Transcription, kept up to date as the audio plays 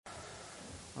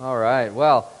All right.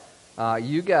 Well,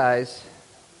 you guys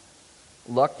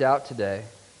lucked out today.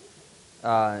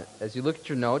 As you look at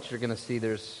your notes, you're going to see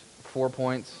there's 4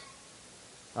 points.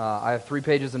 I have 3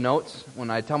 pages of notes. When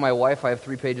I tell my wife I have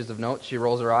 3 pages of notes, she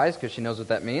rolls her eyes because she knows what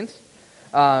that means.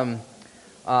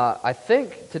 I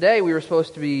think today we were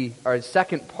supposed to be our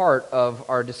second part of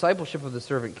our discipleship of the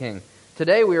servant king.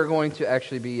 Today we are going to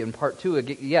actually be in part 2,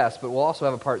 yes, but we'll also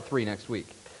have a part 3 next week.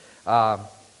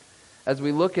 As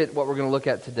we look at what we're going to look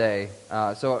at today,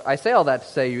 so I say all that to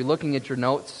say you're looking at your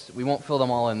notes. We won't fill them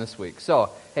all in this week.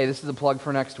 So, hey, this is a plug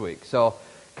for next week. So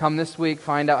come this week,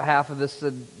 find out half of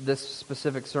this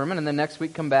specific sermon, and then next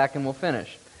week come back and we'll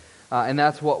finish. And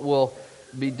that's what we'll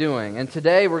be doing. And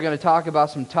today we're going to talk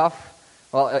about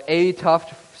a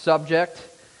tough subject.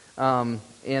 And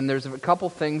there's a couple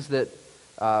things that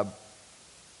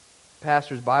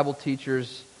pastors, Bible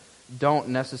teachers don't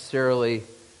necessarily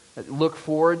look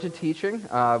forward to teaching.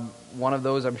 One of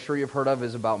those I'm sure you've heard of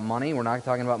is about money. We're not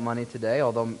talking about money today,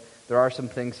 although there are some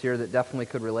things here that definitely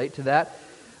could relate to that.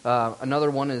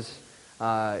 Another one is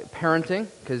parenting,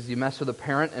 because you mess with a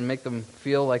parent and make them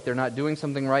feel like they're not doing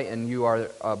something right and you are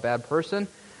a bad person.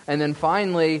 And then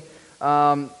finally,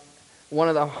 one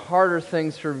of the harder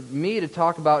things for me to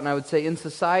talk about, and I would say in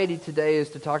society today, is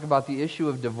to talk about the issue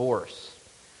of divorce.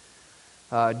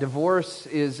 Divorce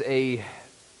is a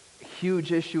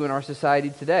huge issue in our society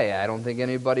today. I don't think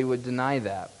anybody would deny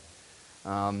that.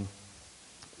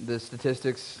 The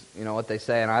statistics, you know what they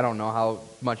say, and I don't know how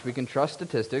much we can trust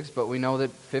statistics, but we know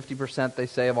that 50% they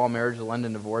say of all marriages will end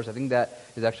in divorce. I think that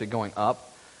is actually going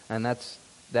up, and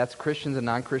that's Christians and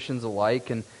non-Christians alike.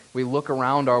 And we look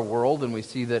around our world and we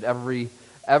see that every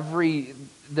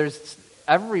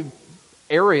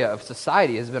area of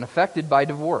society has been affected by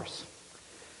divorce,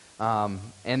 and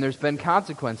there's been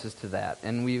consequences to that.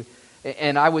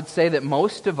 And I would say that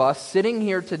most of us sitting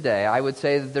here today, I would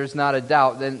say that there's not a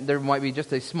doubt that there might be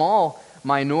just a small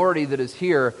minority that is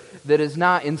here that is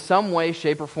not in some way,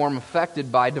 shape, or form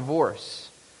affected by divorce.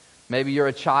 Maybe you're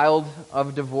a child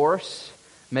of divorce.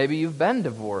 Maybe you've been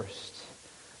divorced.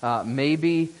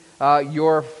 Maybe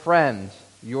your friend,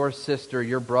 your sister,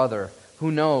 your brother, who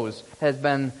knows, has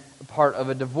been part of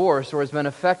a divorce or has been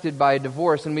affected by a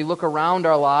divorce. And we look around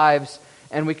our lives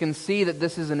and we can see that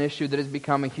this is an issue that has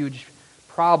become a huge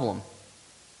problem.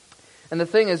 And the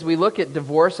thing is, we look at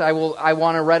divorce, I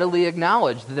want to readily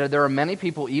acknowledge that there are many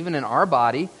people, even in our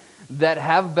body, that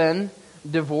have been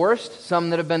divorced,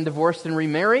 some that have been divorced and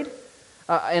remarried.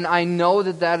 And I know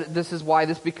that this is why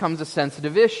this becomes a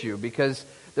sensitive issue, because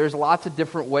there's lots of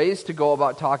different ways to go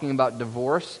about talking about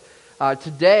divorce.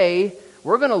 Today,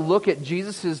 we're going to look at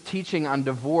Jesus' teaching on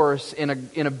divorce in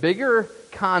a bigger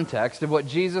context of what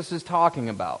Jesus is talking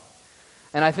about.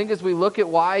 And I think as we look at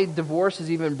why divorce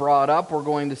is even brought up, we're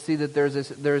going to see that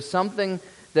there's something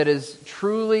that is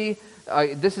truly,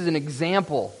 this is an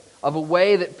example of a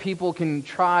way that people can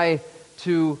try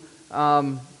to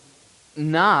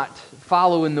not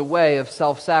follow in the way of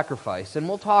self-sacrifice. And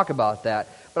we'll talk about that.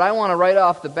 But I want to right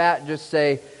off the bat just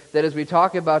say that as we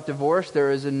talk about divorce,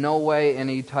 there is in no way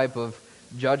any type of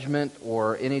judgment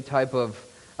or any type of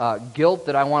guilt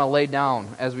that I want to lay down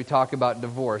as we talk about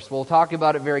divorce. We'll talk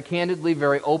about it very candidly,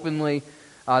 very openly.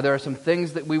 There are some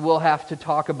things that we will have to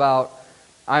talk about.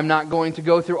 I'm not going to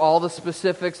go through all the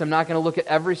specifics. I'm not going to look at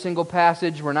every single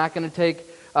passage. We're not going to take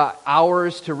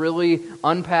hours to really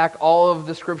unpack all of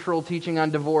the scriptural teaching on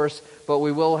divorce, but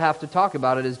we will have to talk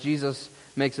about it as Jesus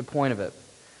makes a point of it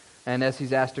and as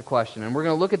he's asked a question. And we're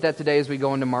going to look at that today as we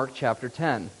go into Mark chapter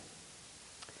 10.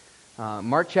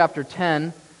 Mark chapter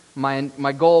 10,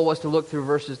 my goal was to look through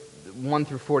verses 1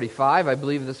 through 45. I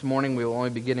believe this morning we will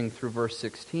only be getting through verse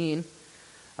 16.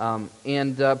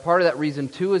 And part of that reason,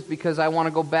 too, is because I want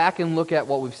to go back and look at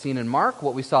what we've seen in Mark,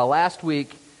 what we saw last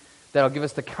week. That'll give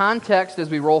us the context as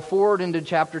we roll forward into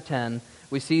chapter 10.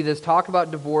 We see this talk about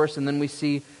divorce, and then we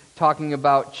see talking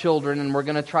about children, and we're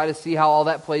going to try to see how all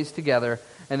that plays together.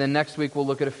 And then next week we'll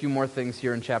look at a few more things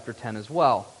here in chapter 10 as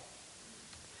well.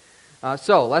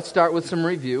 So let's start with some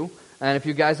review. And if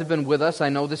you guys have been with us, I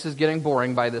know this is getting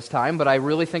boring by this time, but I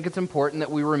really think it's important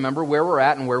that we remember where we're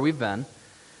at and where we've been.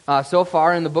 So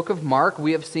far in the book of Mark,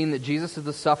 we have seen that Jesus is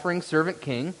the suffering servant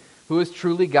king who is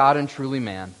truly God and truly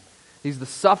man. He's the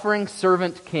suffering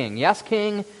servant king. Yes,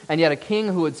 king, and yet a king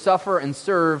who would suffer and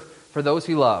serve for those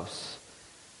he loves.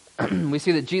 We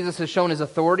see that Jesus has shown his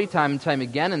authority time and time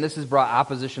again, and this has brought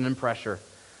opposition and pressure.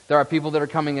 There are people that are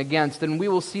coming against, and we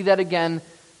will see that again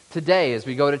today as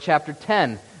we go to chapter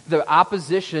 10. The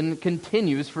opposition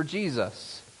continues for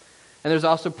Jesus. And there's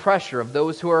also pressure of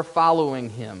those who are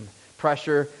following him.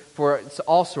 Pressure for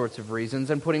all sorts of reasons,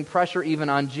 and putting pressure even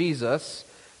on Jesus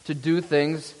to do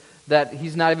things that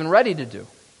he's not even ready to do.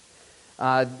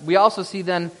 We also see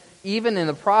then, even in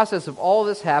the process of all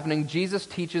this happening, Jesus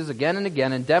teaches again and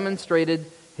again and demonstrated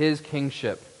his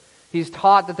kingship. He's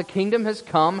taught that the kingdom has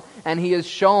come, and he has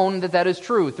shown that that is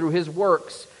true through his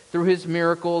works, through his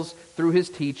miracles, through his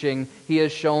teaching. He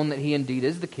has shown that he indeed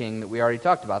is the king that we already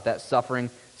talked about, that suffering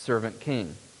servant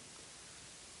king.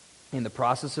 In the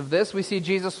process of this, we see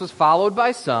Jesus was followed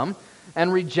by some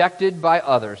and rejected by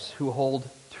others who hold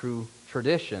true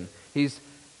tradition. He's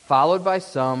followed by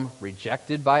some,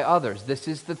 rejected by others. This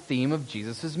is the theme of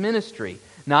Jesus' ministry.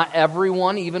 Not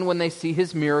everyone, even when they see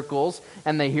his miracles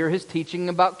and they hear his teaching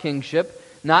about kingship,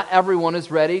 not everyone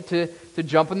is ready to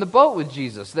jump in the boat with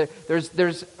Jesus.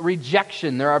 There's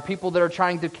rejection. There are people that are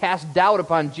trying to cast doubt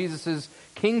upon Jesus'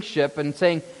 kingship and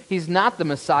saying he's not the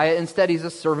Messiah. Instead, he's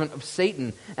a servant of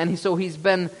Satan. And so he's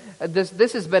been,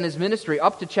 this has been his ministry.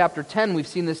 Up to chapter 10, we've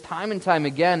seen this time and time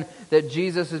again, that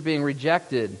Jesus is being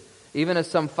rejected. Even as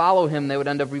some follow him, they would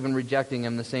end up even rejecting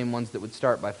him, the same ones that would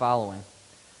start by following.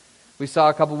 We saw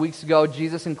a couple weeks ago,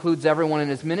 Jesus includes everyone in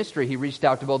his ministry. He reached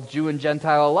out to both Jew and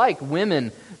Gentile alike,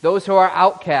 women, those who are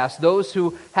outcast, those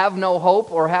who have no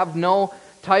hope or have no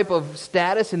type of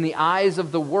status in the eyes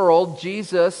of the world.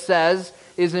 Jesus says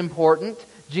is important.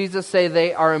 Jesus say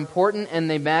they are important and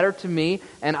they matter to me,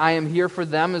 and I am here for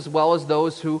them as well as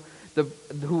those who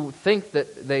think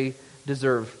that they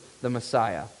deserve the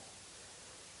Messiah.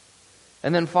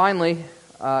 And then finally,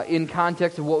 in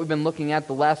context of what we've been looking at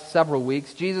the last several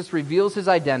weeks, Jesus reveals his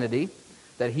identity,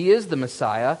 that he is the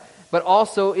Messiah, but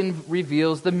also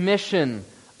reveals the mission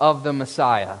of the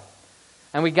Messiah.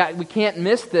 And we can't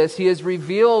miss this. He is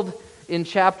revealed in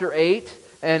chapter 8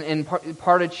 and in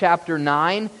part of chapter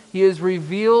 9. He has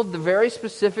revealed the very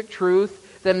specific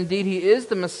truth that indeed he is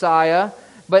the Messiah,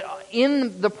 but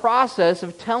in the process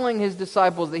of telling his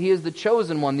disciples that he is the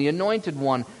chosen one, the anointed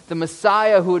one, the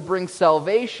Messiah who would bring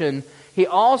salvation, he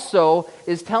also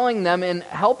is telling them and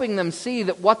helping them see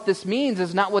that what this means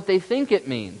is not what they think it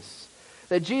means.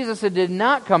 That Jesus did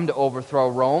not come to overthrow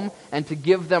Rome and to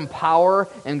give them power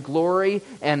and glory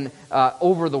and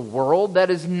over the world. That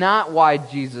is not why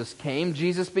Jesus came.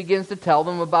 Jesus begins to tell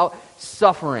them about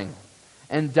suffering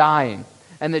and dying,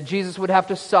 and that Jesus would have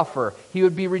to suffer. He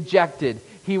would be rejected.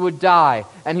 He would die,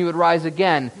 and he would rise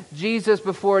again. Jesus,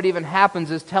 before it even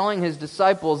happens, is telling his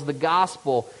disciples the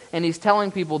gospel, and he's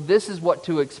telling people this is what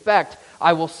to expect.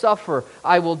 I will suffer.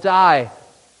 I will die.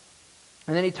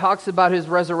 And then he talks about his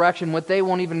resurrection, what they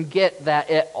won't even get that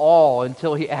at all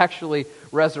until he actually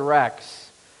resurrects.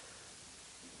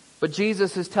 But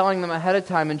Jesus is telling them ahead of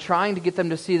time and trying to get them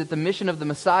to see that the mission of the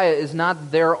Messiah is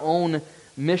not their own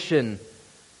mission.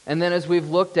 And then as we've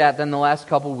looked at then the last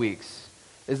couple weeks,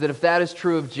 is that if that is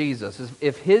true of Jesus,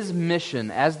 if his mission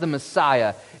as the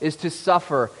Messiah is to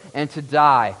suffer and to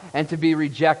die and to be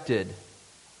rejected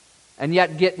and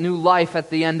yet get new life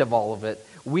at the end of all of it,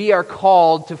 we are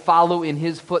called to follow in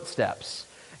his footsteps.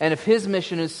 And if his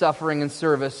mission is suffering and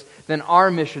service, then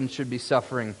our mission should be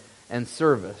suffering and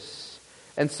service.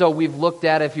 And so we've looked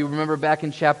at, if you remember back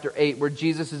in chapter 8, where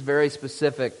Jesus is very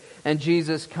specific, and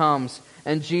Jesus comes,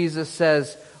 and Jesus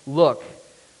says, look,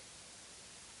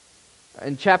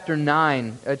 in chapter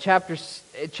 9, chapter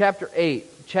 8,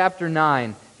 chapter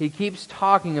 9, he keeps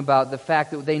talking about the fact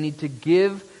that they need to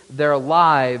give their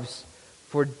lives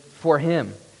for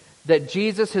him. That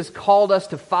Jesus has called us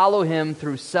to follow him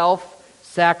through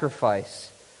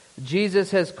self-sacrifice.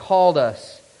 Jesus has called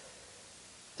us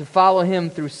to follow him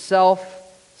through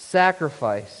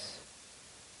self-sacrifice.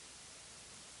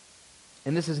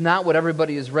 And this is not what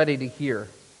everybody is ready to hear.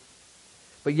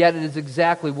 But yet it is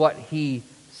exactly what he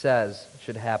says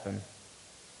should happen.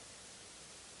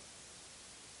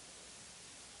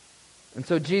 And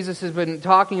so Jesus has been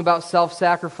talking about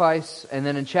self-sacrifice, and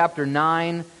then in chapter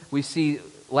 9,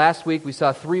 last week we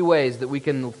saw 3 ways that we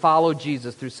can follow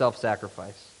Jesus through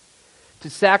self-sacrifice. To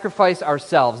sacrifice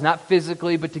ourselves, not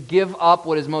physically, but to give up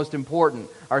what is most important,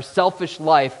 our selfish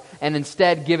life, and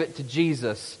instead give it to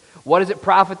Jesus. What does it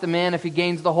profit the man if he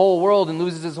gains the whole world and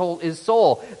loses his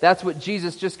soul? That's what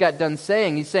Jesus just got done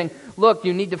saying. He's saying, look,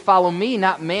 you need to follow me,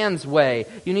 not man's way.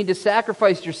 You need to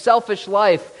sacrifice your selfish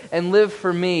life and live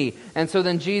for me. And so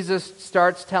then Jesus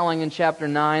starts telling in chapter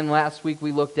 9, last week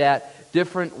we looked at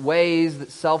different ways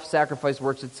that self-sacrifice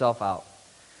works itself out.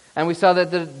 And we saw that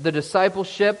the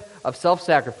discipleship of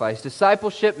self-sacrifice.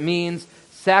 Discipleship means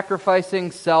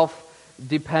sacrificing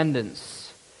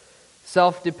self-dependence.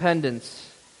 Self-dependence.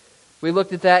 We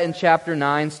looked at that in chapter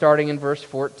 9, starting in verse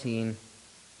 14.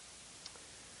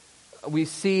 We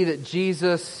see that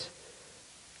Jesus,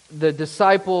 the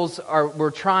disciples were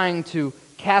trying to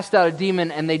cast out a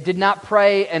demon, and they did not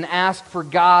pray and ask for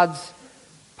God's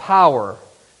power.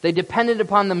 They depended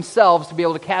upon themselves to be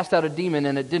able to cast out a demon,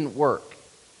 and it didn't work.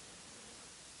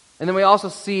 And then we also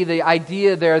see the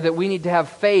idea there that we need to have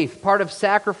faith. Part of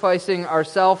sacrificing our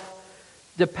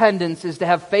self-dependence is to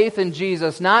have faith in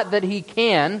Jesus, not that He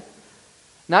can,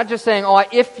 not just saying, oh,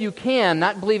 if you can,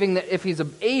 not believing that if He's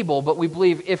able, but we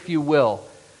believe if you will.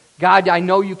 God, I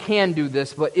know you can do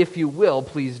this, but if you will,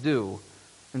 please do.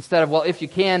 Instead of, well, if you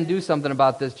can do something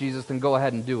about this, Jesus, then go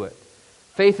ahead and do it.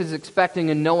 Faith is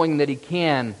expecting and knowing that He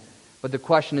can, but the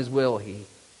question is, will He?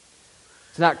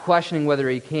 It's not questioning whether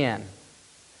He can.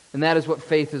 And that is what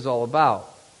faith is all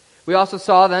about. We also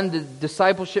saw then that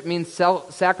discipleship means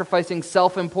sacrificing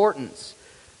self-importance.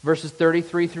 Verses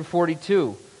 33 through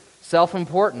 42.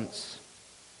 Self-importance.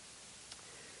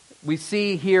 We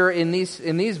see here in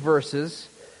these verses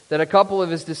that a couple of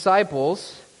His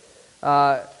disciples,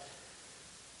 they're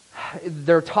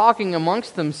talking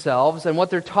amongst themselves, and what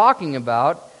they're talking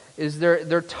about is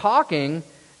they're talking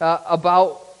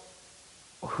about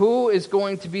who is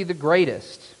going to be the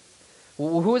greatest.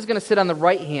 Who is going to sit on the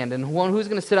right hand, and who's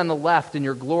going to sit on the left in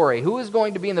your glory? Who is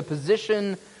going to be in the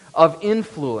position of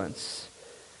influence?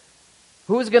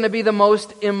 Who is going to be the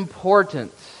most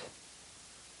important?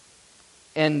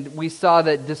 And we saw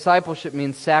that discipleship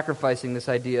means sacrificing this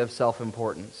idea of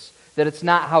self-importance. That it's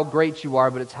not how great you are,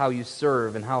 but it's how you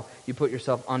serve and how you put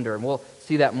yourself under. And we'll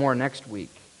see that more next week.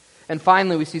 And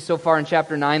finally, we see so far in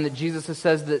chapter 9 that Jesus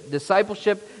says that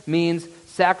discipleship means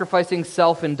sacrificing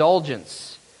self-indulgence.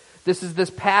 This is this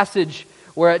passage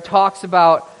where it talks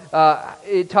about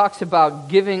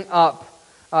giving up.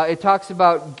 It talks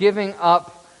about giving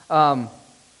up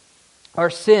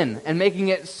our sin and making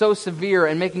it so severe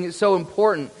and making it so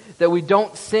important that we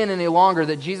don't sin any longer.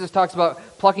 That Jesus talks about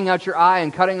plucking out your eye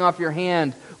and cutting off your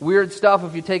hand. Weird stuff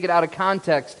if you take it out of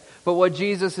context. But what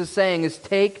Jesus is saying is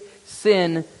take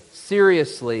sin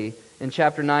seriously in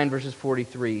chapter 9, verses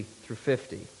 43 through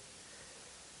 50.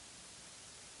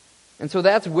 And so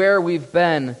that's where we've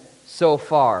been so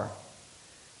far.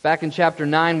 Back in chapter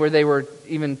 9, where they were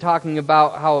even talking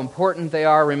about how important they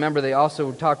are, remember they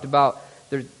also talked about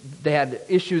they had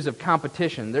issues of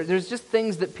competition. There's just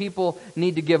things that people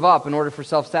need to give up in order for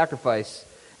self-sacrifice.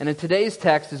 And in today's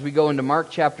text, as we go into Mark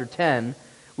chapter 10,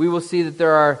 we will see that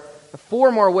there are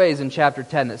 4 more ways in chapter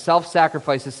 10 that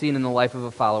self-sacrifice is seen in the life of a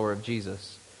follower of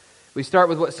Jesus. We start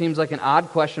with what seems like an odd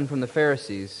question from the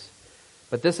Pharisees.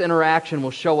 But this interaction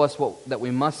will show us that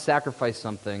we must sacrifice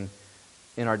something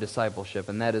in our discipleship,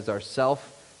 and that is our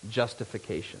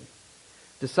self-justification.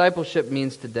 Discipleship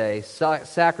means today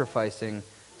sacrificing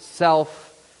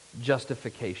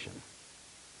self-justification.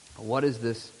 What does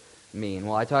this mean?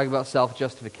 Well, I talk about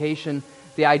self-justification.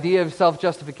 The idea of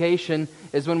self-justification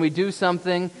is when we do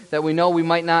something that we know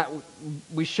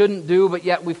we shouldn't do, but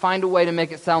yet we find a way to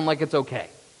make it sound like it's okay.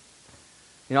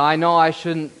 I know I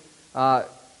shouldn't.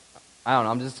 I don't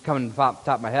know, I'm just coming to the top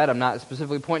of my head. I'm not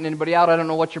specifically pointing anybody out. I don't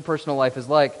know what your personal life is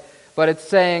like. But it's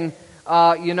saying,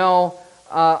 I know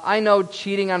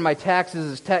cheating on my taxes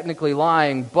is technically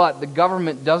lying, but the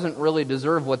government doesn't really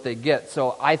deserve what they get,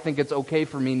 so I think it's okay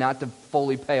for me not to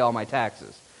fully pay all my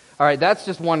taxes. All right, that's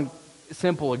just one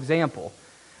simple example.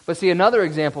 But see, another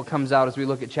example comes out as we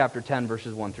look at chapter 10,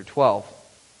 verses 1 through 12.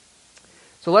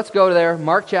 So let's go there,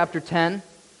 Mark chapter 10.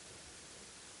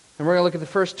 And we're going to look at the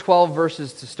first 12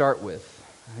 verses to start with.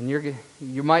 And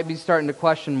you might be starting to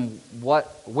question where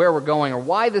we're going or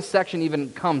why this section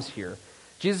even comes here.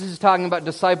 Jesus is talking about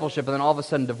discipleship, and then all of a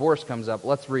sudden divorce comes up.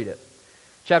 Let's read it.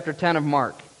 Chapter 10 of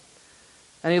Mark.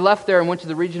 And he left there and went to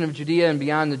the region of Judea and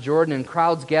beyond the Jordan, and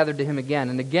crowds gathered to him again.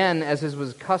 And again, as his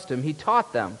was custom, he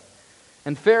taught them.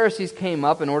 And Pharisees came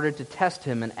up in order to test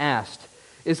him and asked,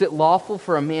 "Is it lawful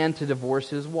for a man to divorce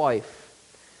his wife?"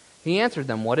 He answered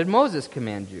them, "What did Moses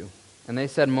command you?" And they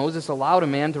said, "Moses allowed a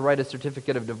man to write a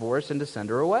certificate of divorce and to send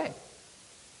her away."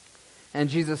 And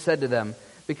Jesus said to them,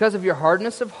 "Because of your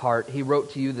hardness of heart, he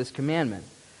wrote to you this commandment.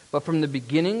 But from the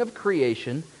beginning of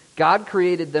creation, God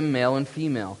created them male and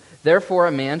female. Therefore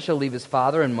a man shall leave his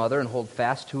father and mother and hold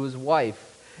fast to his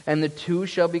wife, and the two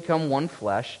shall become one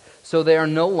flesh. So they are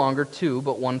no longer two,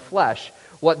 but one flesh.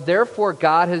 What therefore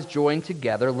God has joined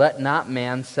together, let not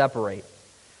man separate."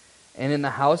 And in the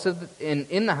house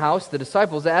the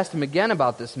disciples asked him again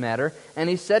about this matter, and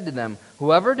he said to them,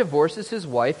 "Whoever divorces his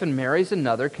wife and marries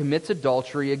another commits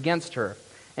adultery against her.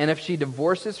 And if she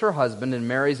divorces her husband and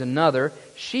marries another,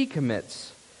 she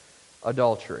commits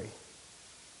adultery."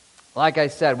 Like I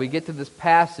said, we get to this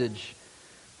passage,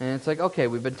 and it's like, okay,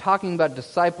 we've been talking about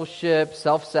discipleship,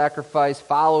 self-sacrifice,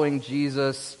 following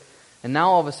Jesus, and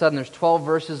now all of a sudden there's 12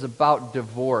 verses about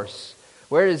divorce.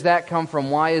 Where does that come from?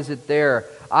 Why is it there?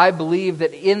 I believe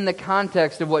that in the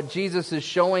context of what Jesus is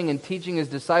showing and teaching his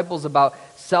disciples about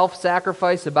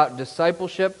self-sacrifice, about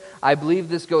discipleship, I believe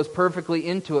this goes perfectly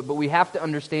into it, but we have to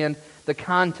understand the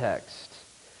context.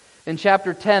 In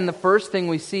chapter 10, the first thing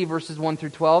we see, verses 1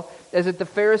 through 12, is that the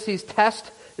Pharisees test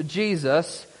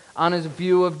Jesus on his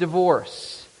view of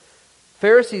divorce.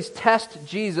 Pharisees test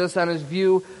Jesus on his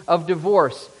view of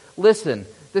divorce. Listen,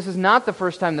 this is not the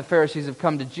first time the Pharisees have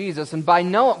come to Jesus, and by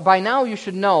now you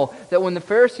should know that when the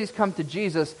Pharisees come to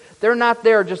Jesus, they're not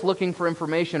there just looking for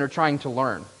information or trying to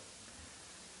learn.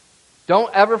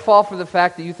 Don't ever fall for the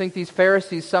fact that you think these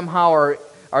Pharisees somehow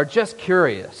are just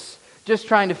curious, just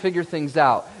trying to figure things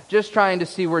out, just trying to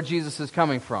see where Jesus is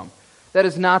coming from. That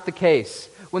is not the case.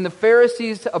 When the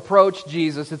Pharisees approach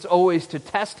Jesus, it's always to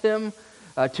test him,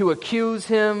 to accuse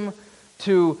him,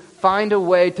 to find a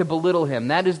way to belittle him.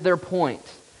 That is their point.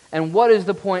 And what is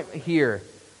the point here?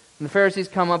 When the Pharisees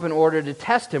come up in order to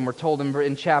test him, we're told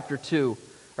in chapter 2,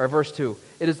 or verse 2,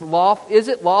 is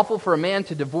it lawful for a man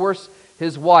to divorce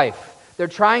his wife? They're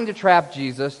trying to trap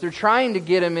Jesus. They're trying to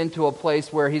get him into a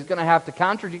place where he's going to have to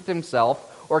contradict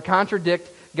himself, or contradict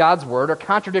God's word, or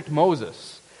contradict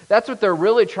Moses. That's what they're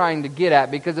really trying to get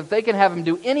at, because if they can have him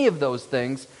do any of those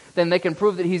things, then they can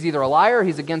prove that he's either a liar,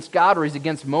 he's against God, or he's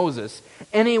against Moses.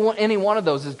 Any one of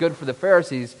those is good for the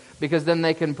Pharisees, because then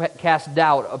they can cast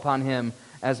doubt upon him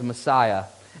as a Messiah.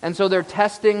 And so they're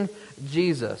testing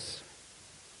Jesus.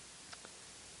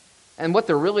 And what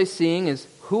they're really seeing is,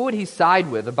 who would he side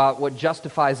with about what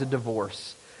justifies a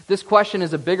divorce? This question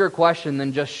is a bigger question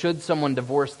than just should someone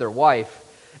divorce their wife.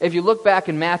 If you look back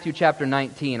in Matthew chapter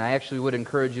 19, I actually would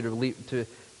encourage you to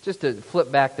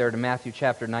flip back there to Matthew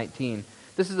chapter 19.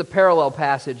 This is a parallel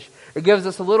passage. It gives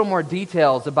us a little more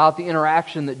details about the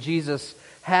interaction that Jesus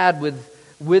had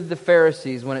with the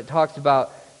Pharisees when it talks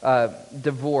about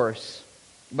divorce.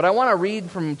 But I want to read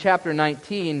from chapter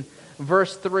 19,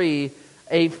 verse 3,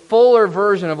 a fuller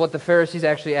version of what the Pharisees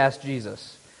actually asked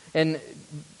Jesus. In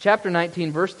chapter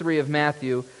 19, verse 3 of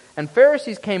Matthew, "And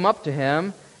Pharisees came up to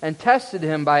him and tested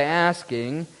him by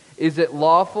asking, 'Is it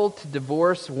lawful to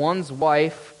divorce one's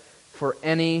wife for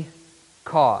any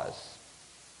cause?'"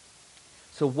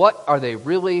 So what are they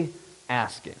really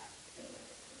asking?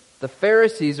 The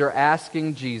Pharisees are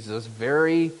asking Jesus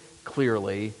very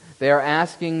clearly. They are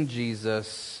asking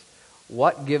Jesus,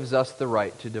 what gives us the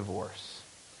right to divorce?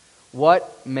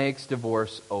 What makes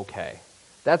divorce okay?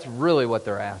 That's really what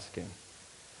they're asking.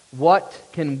 What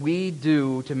can we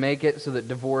do to make it so that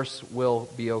divorce will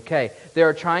be okay? They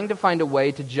are trying to find a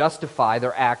way to justify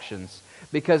their actions,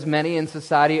 because many in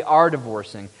society are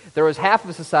divorcing. There was half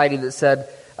of society that said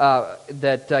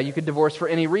that you could divorce for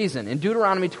any reason. In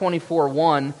Deuteronomy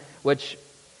 24:1, which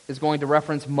is going to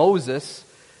reference Moses,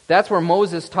 that's where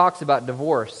Moses talks about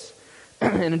divorce.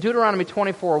 And in Deuteronomy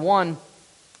 24:1,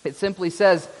 it simply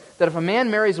says that if a man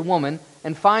marries a woman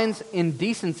and finds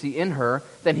indecency in her,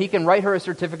 then he can write her a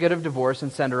certificate of divorce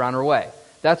and send her on her way.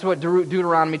 That's what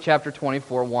Deuteronomy chapter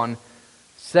 24:1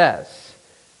 says.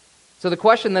 So the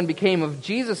question then became, of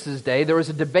Jesus' day, there was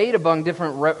a debate among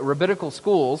different rabbinical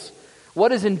schools.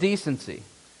 What is indecency?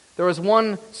 There was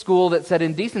one school that said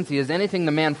indecency is anything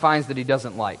the man finds that he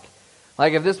doesn't like.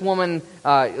 Like if this woman,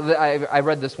 I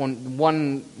read this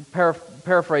one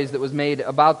paraphrase that was made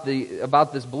about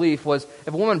this belief was,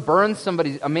 if a woman burns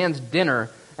a man's dinner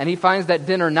and he finds that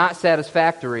dinner not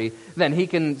satisfactory, then he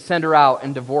can send her out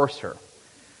and divorce her.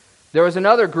 There was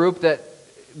another group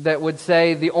that would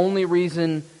say the only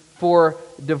reason for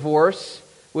divorce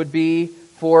would be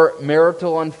for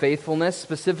marital unfaithfulness,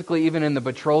 specifically even in the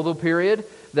betrothal period,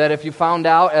 that if you found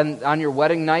out on your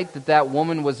wedding night that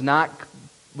woman was not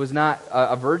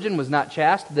a virgin, was not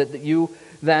chaste, that you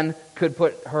then could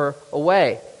put her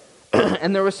away.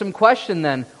 And there was some question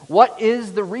then, what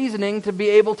is the reasoning to be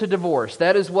able to divorce?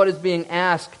 That is what is being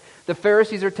asked. The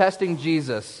Pharisees are testing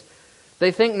Jesus.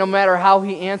 They think no matter how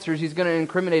he answers, he's going to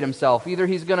incriminate himself. Either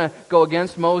he's going to go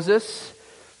against Moses,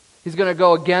 he's going to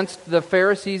go against the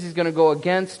Pharisees, he's going to go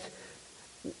against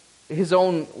his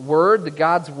own word, the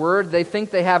God's word. They think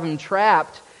they have him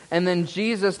trapped. And then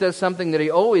Jesus does something that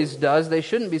he always does. They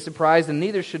shouldn't be surprised, and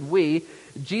neither should we.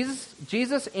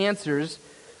 Jesus answers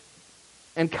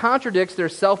and contradicts their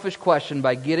selfish question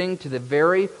by getting to the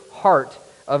very heart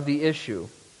of the issue.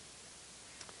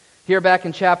 Here back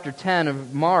in chapter 10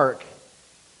 of Mark,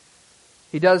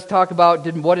 he does talk about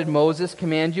what did Moses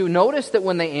command you. Notice that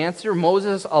when they answer,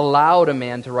 Moses allowed a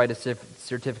man to write a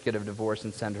certificate of divorce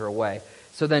and send her away.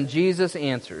 So then Jesus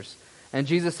answers. And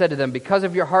Jesus said to them, because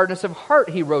of your hardness of heart,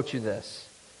 he wrote you this.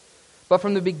 But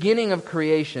from the beginning of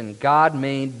creation, God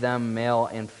made them male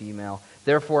and female.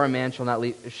 Therefore a man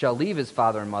shall leave his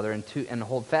father and mother and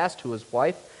hold fast to his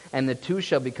wife, and the two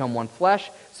shall become one flesh,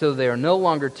 so they are no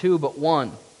longer two but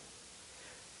one.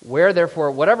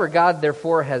 Whatever God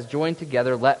therefore has joined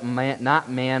together, let not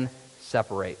man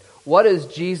separate. What does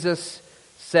Jesus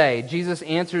say? Jesus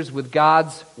answers with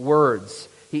God's words.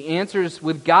 He answers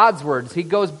with God's words. He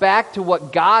goes back to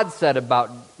what God said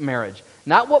about marriage.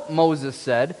 Not what Moses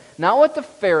said, not what the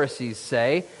Pharisees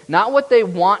say, not what they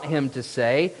want him to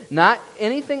say, not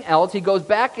anything else. He goes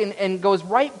back and goes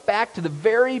right back to the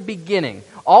very beginning,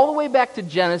 all the way back to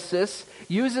Genesis,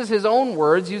 uses his own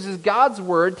words, uses God's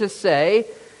word to say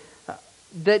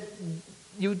that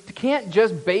you can't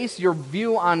just base your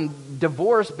view on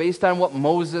divorce based on what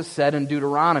Moses said in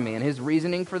Deuteronomy. And his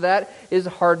reasoning for that is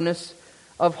hardness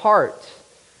of heart.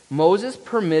 Moses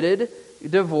permitted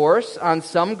divorce on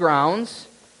some grounds.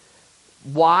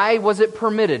 Why was it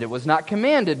permitted? It was not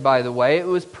commanded, by the way. It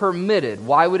was permitted.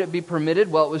 Why would it be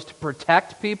permitted? Well, it was to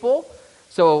protect people.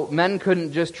 So men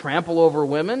couldn't just trample over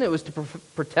women. It was to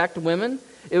protect women.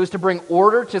 It was to bring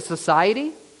order to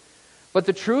society. But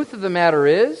the truth of the matter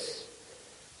is,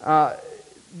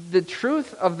 the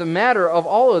truth of the matter of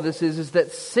all of this is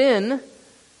that sin,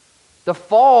 the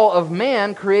fall of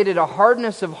man, created a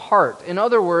hardness of heart. In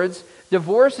other words,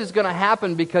 divorce is going to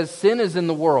happen because sin is in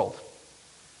the world.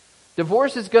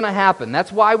 Divorce is going to happen.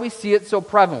 That's why we see it so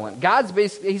prevalent.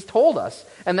 He's told us.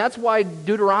 And that's why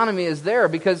Deuteronomy is there,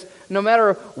 because no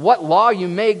matter what law you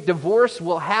make, divorce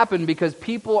will happen because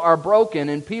people are broken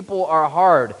and people are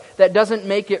hard. That doesn't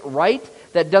make it right.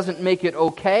 That doesn't make it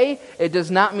okay. It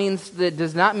does not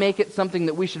make it something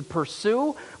that we should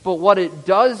pursue. But what it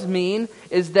does mean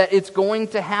is that it's going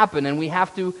to happen, and we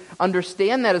have to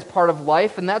understand that as part of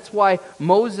life. And that's why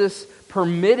Moses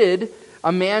permitted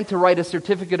a man to write a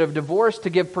certificate of divorce to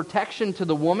give protection to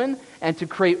the woman and to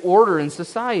create order in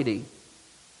society.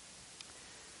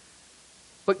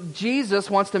 But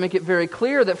Jesus wants to make it very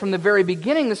clear that from the very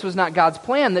beginning this was not God's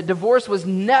plan, that divorce was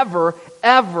never,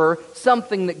 ever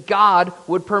something that God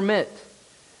would permit.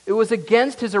 It was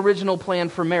against his original plan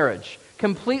for marriage,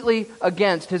 completely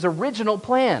against his original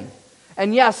plan.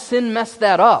 And yes, sin messed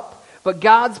that up, but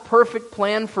God's perfect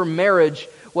plan for marriage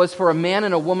was for a man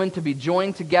and a woman to be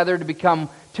joined together, to become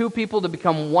two people, to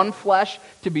become one flesh,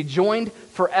 to be joined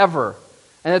forever.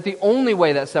 And that the only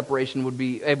way that separation would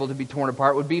be able to be torn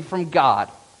apart would be from God.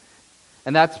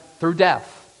 And that's through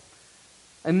death.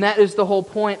 And that is the whole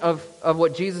point of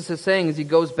what Jesus is saying as he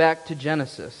goes back to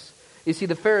Genesis. You see,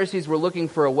 the Pharisees were looking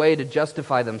for a way to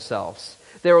justify themselves.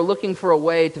 They were looking for a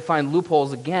way to find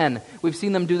loopholes again. We've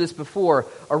seen them do this before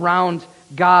around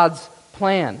God's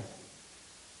plan.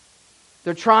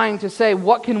 They're trying to say,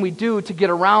 what can we do to get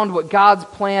around what God's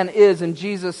plan is? And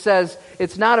Jesus says,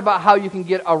 it's not about how you can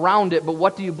get around it, but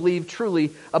what do you believe truly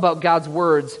about God's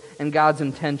words and God's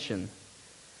intention?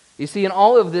 You see, in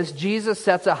all of this, Jesus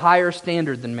sets a higher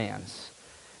standard than man's.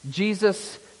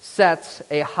 Jesus sets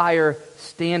a higher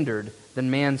standard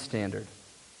than man's standard.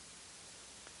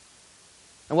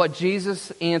 And what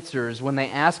Jesus answers when they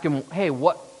ask him, hey,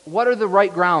 what are the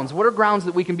right grounds? What are grounds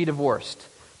that we can be divorced?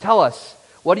 Tell us.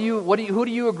 Who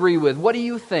do you agree with? What do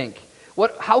you think?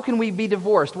 How can we be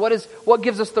divorced? What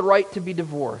gives us the right to be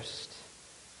divorced?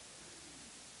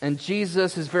 And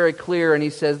Jesus is very clear, and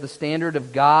he says the standard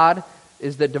of God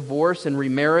is that divorce and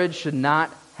remarriage should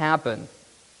not happen.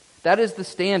 That is the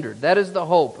standard. That is the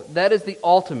hope. That is the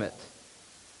ultimate.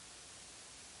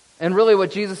 And really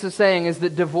what Jesus is saying is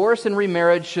that divorce and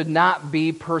remarriage should not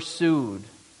be pursued.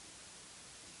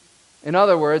 In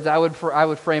other words, I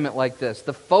would frame it like this.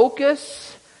 The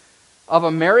focus of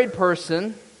a married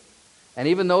person, and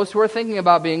even those who are thinking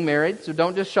about being married, so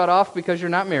don't just shut off because you're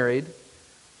not married,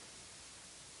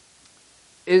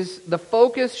 is the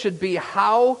focus should be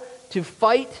how to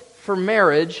fight for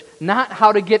marriage, not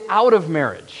how to get out of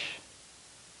marriage.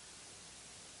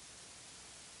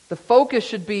 The focus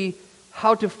should be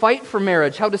how to fight for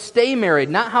marriage, how to stay married,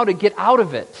 not how to get out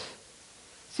of it.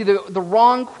 See, the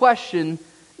wrong question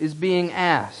is being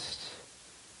asked.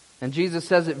 And Jesus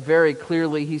says it very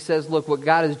clearly. He says, look, what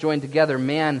God has joined together,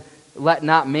 let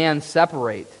not man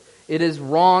separate. It is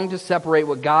wrong to separate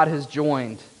what God has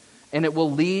joined, and it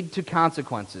will lead to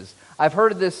consequences. I've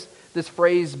heard this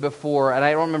phrase before, and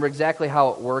I don't remember exactly how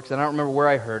it works, and I don't remember where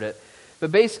I heard it.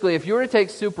 But basically, if you were to take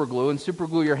super glue and super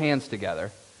glue your hands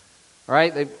together, all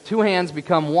right, two hands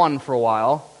become one for a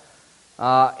while,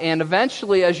 and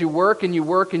eventually as you work and you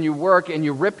work and you work and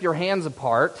you rip your hands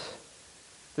apart,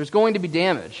 there's going to be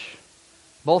damage.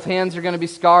 Both hands are going to be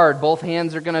scarred. Both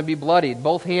hands are going to be bloodied.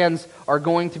 Both hands are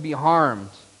going to be harmed.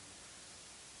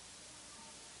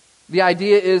 The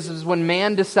idea is when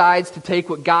man decides to take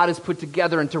what God has put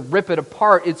together and to rip it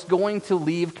apart, it's going to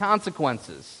leave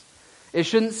consequences. It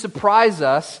shouldn't surprise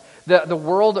us that the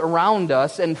world around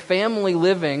us and family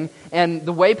living and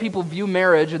the way people view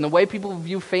marriage and the way people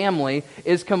view family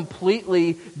is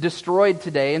completely destroyed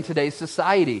today in today's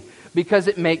society. Because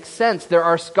it makes sense. There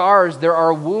are scars, there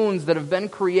are wounds that have been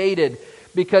created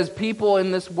because people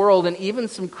in this world, and even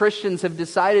some Christians, have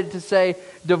decided to say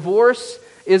divorce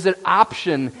is an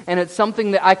option and it's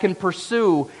something that I can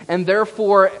pursue, and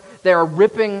therefore they are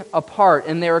ripping apart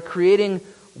and they are creating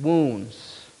wounds.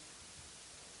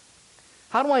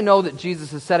 How do I know that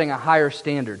Jesus is setting a higher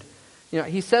standard?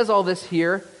 He says all this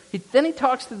here. Then he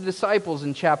talks to the disciples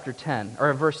in chapter 10,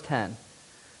 or verse 10.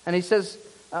 And he says,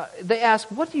 they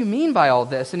ask, what do you mean by all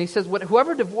this? And he says,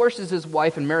 whoever divorces his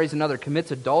wife and marries another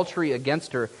commits adultery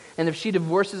against her. And if she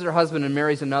divorces her husband and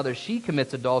marries another, she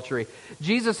commits adultery.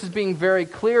 Jesus is being very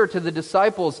clear to the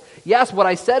disciples. Yes, what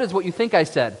I said is what you think I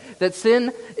said. That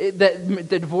sin, that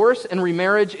the divorce and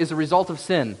remarriage is a result of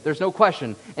sin. There's no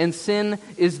question. And sin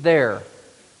is there.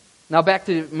 Now back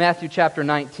to Matthew chapter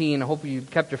 19. I hope you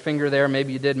kept your finger there.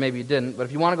 Maybe you did, maybe you didn't. But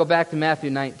if you want to go back to Matthew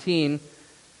 19,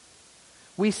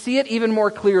 we see it even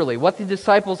more clearly, what the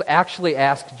disciples actually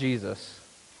asked Jesus.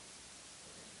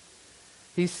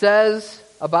 He says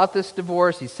about this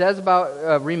divorce, he says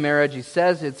about remarriage, he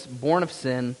says it's born of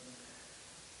sin.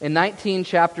 In 19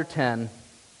 verse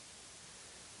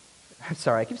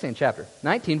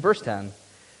 10,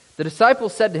 the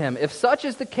disciples said to him, if such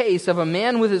is the case of a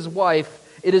man with his wife,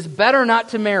 it is better not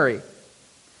to marry.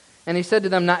 And he said to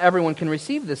them, not everyone can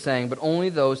receive this saying, but only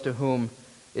those to whom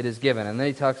it is given. And then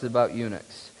he talks about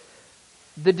eunuchs.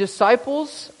 The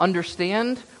disciples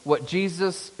understand what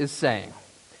Jesus is saying.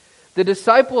 The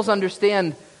disciples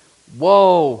understand,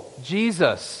 whoa,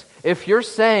 Jesus, if you're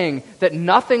saying that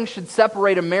nothing should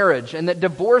separate a marriage and that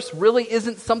divorce really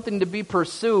isn't something to be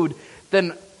pursued,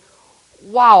 then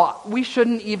wow, we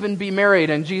shouldn't even be married.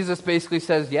 And Jesus basically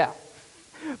says, yeah,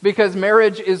 because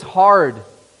marriage is hard.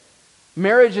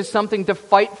 Marriage is something to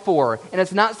fight for, and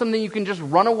it's not something you can just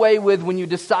run away with when you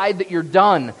decide that you're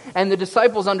done. And the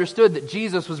disciples understood that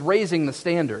Jesus was raising the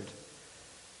standard.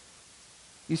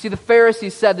 You see, the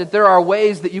Pharisees said that there are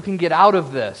ways that you can get out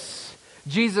of this.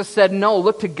 Jesus said, no,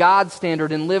 look to God's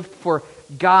standard and live for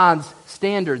God's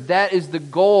standard. That is the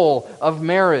goal of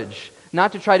marriage.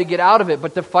 Not to try to get out of it,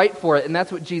 but to fight for it. And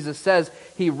that's what Jesus says.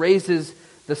 He raises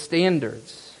the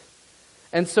standards.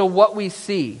 And so what we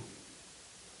see,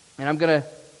 and I'm going to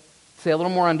say a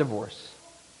little more on divorce,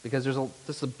 because this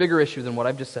is a bigger issue than what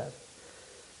I've just said.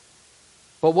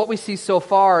 But what we see so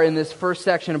far in this first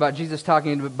section about Jesus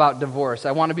talking about divorce,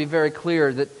 I want to be very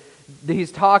clear that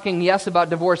he's talking, yes, about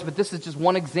divorce, but this is just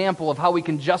one example of how we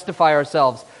can justify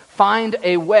ourselves. Find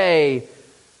a way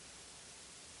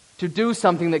to do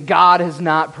something that God has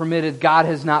not permitted, God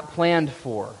has not planned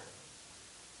for.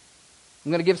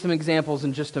 I'm going to give some examples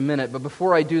in just a minute, but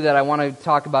before I do that, I want to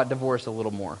talk about divorce a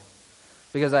little more.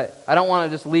 Because I don't want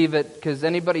to just leave it, because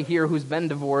anybody here who's been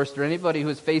divorced or anybody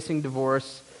who's facing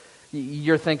divorce,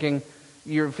 you're thinking,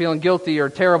 you're feeling guilty or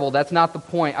terrible. That's not the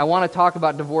point. I want to talk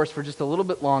about divorce for just a little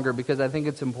bit longer because I think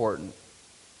it's important.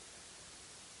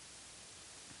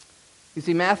 You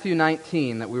see, Matthew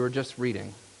 19 that we were just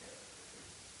reading,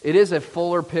 it is a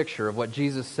fuller picture of what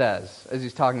Jesus says as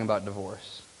he's talking about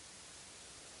divorce.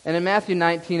 And in Matthew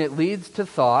 19, it leads to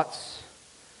thoughts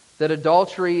that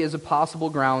adultery is a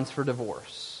possible grounds for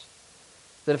divorce.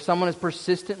 That if someone is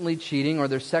persistently cheating or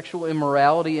there's sexual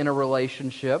immorality in a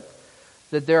relationship,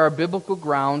 that there are biblical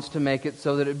grounds to make it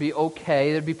so that it'd be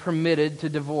okay, it'd be permitted to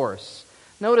divorce.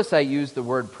 Notice I use the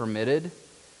word permitted,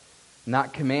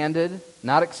 not commanded,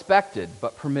 not expected,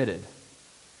 but permitted.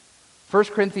 1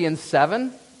 Corinthians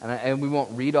 7, and we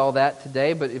won't read all that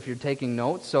today, but if you're taking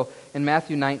notes, so in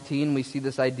Matthew 19 we see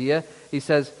this idea. He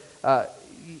says,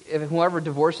 if whoever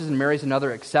divorces and marries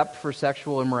another except for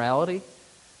sexual immorality.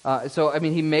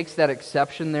 He makes that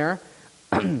exception there.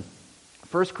 1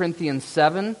 Corinthians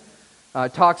 7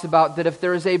 talks about that if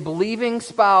there is a believing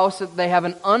spouse, that they have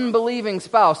an unbelieving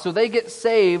spouse. So they get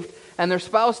saved and their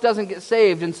spouse doesn't get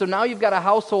saved. And so now you've got a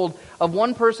household of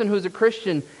one person who's a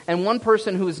Christian and one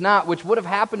person who is not, which would have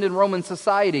happened in Roman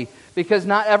society because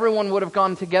not everyone would have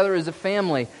gone together as a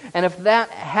family. And if that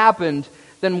happened,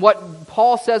 then what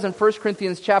Paul says in 1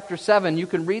 Corinthians chapter 7, you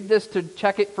can read this to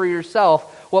check it for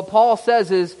yourself. What Paul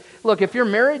says is, look, if you're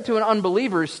married to an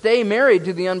unbeliever, stay married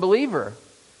to the unbeliever.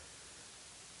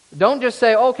 Don't just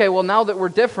say, okay, well, now that we're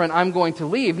different, I'm going to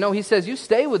leave. No, he says, you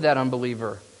stay with that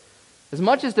unbeliever. As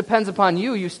much as depends upon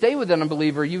you, you stay with that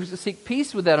unbeliever. You seek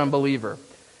peace with that unbeliever.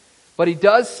 But he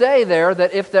does say there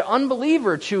that if the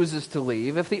unbeliever chooses to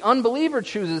leave, if the unbeliever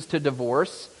chooses to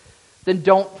divorce, then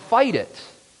don't fight it.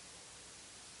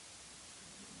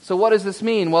 So what does this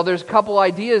mean? Well, there's a couple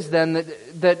ideas then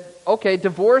that okay,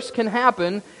 divorce can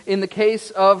happen in the case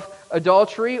of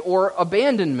adultery or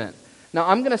abandonment. Now,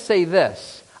 I'm going to say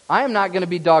this. I am not going to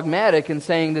be dogmatic in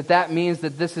saying that that means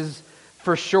that this is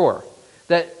for sure.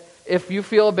 That if you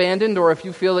feel abandoned or if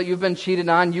you feel that you've been cheated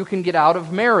on, you can get out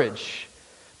of marriage.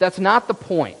 That's not the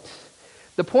point.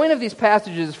 The point of these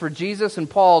passages is for Jesus and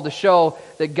Paul to show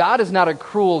that God is not a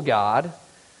cruel God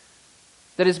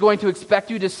that is going to expect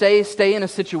you to stay in a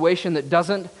situation that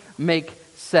doesn't make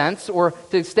sense or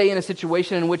to stay in a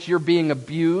situation in which you're being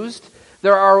abused.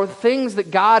 There are things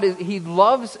that God He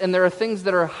loves, and there are things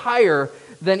that are higher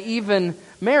than even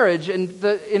marriage. And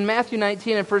in Matthew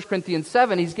 19 and 1 Corinthians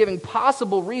 7, He's giving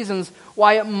possible reasons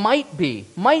why it might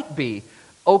be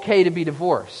okay to be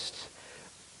divorced.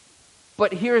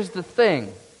 But here's the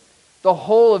thing. The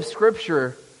whole of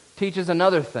Scripture teaches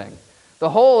another thing. The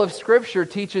whole of Scripture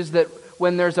teaches that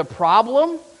when there's a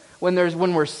problem, when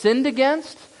we're sinned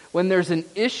against, when there's an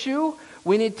issue,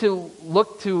 we need to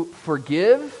look to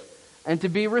forgive and to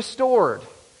be restored.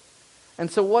 And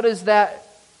so what does that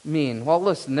mean? Well,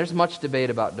 listen, there's much debate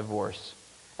about divorce.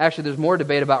 Actually, there's more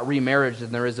debate about remarriage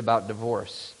than there is about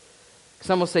divorce.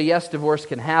 Some will say, yes, divorce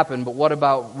can happen, but what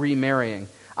about remarrying?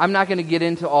 I'm not going to get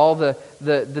into all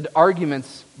the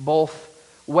arguments both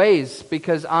ways,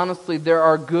 because honestly, there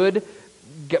are good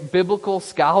biblical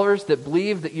scholars that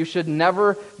believe that you should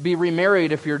never be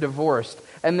remarried if you're divorced.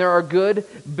 And there are good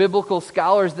biblical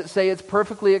scholars that say it's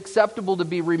perfectly acceptable to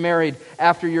be remarried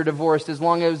after you're divorced, as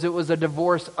long as it was a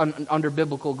divorce under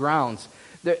biblical grounds.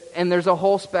 And there's a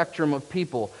whole spectrum of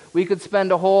people. We could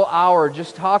spend a whole hour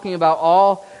just talking about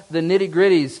all the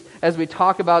nitty-gritties as we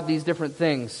talk about these different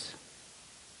things.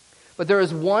 But there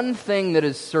is one thing that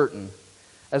is certain.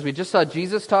 As we just saw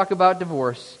Jesus talk about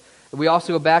divorce, we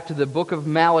also go back to the book of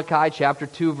Malachi, chapter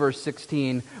 2, verse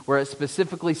 16, where it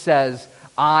specifically says,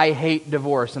 I hate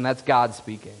divorce, and that's God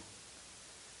speaking.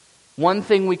 One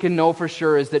thing we can know for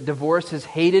sure is that divorce is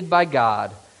hated by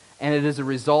God, and it is a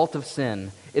result of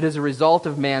sin. It is a result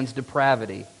of man's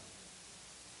depravity.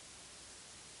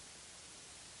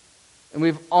 And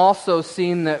we've also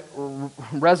seen that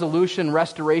resolution,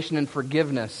 restoration, and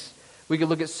forgiveness. We could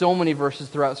look at so many verses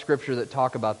throughout Scripture that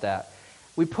talk about that.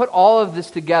 We put all of this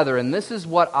together, and this is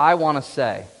what I want to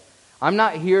say. I'm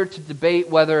not here to debate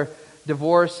whether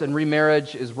divorce and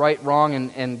remarriage is right,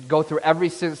 wrong, and go through every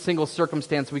single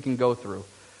circumstance we can go through.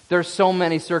 There's so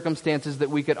many circumstances that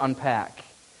we could unpack.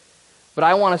 But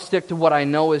I want to stick to what I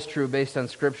know is true based on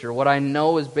Scripture. What I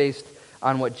know is based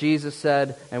on what Jesus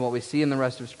said and what we see in the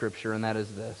rest of Scripture, and that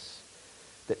is this.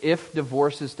 That if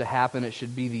divorce is to happen, it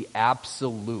should be the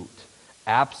absolute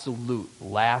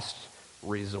last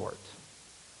resort.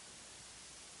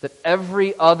 That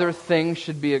every other thing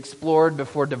should be explored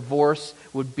before divorce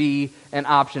would be an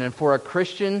option. And for a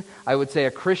Christian, I would say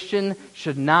a Christian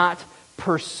should not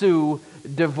pursue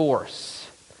divorce.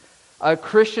 A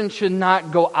Christian should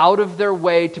not go out of their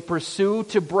way to pursue,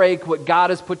 to break what God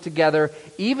has put together,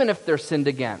 even if they're sinned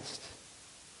against.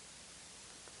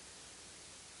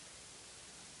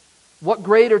 What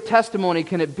greater testimony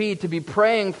can it be to be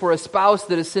praying for a spouse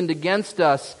that has sinned against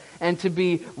us and to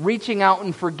be reaching out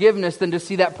in forgiveness than to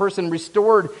see that person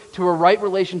restored to a right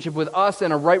relationship with us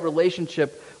and a right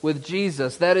relationship with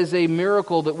Jesus? That is a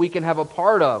miracle that we can have a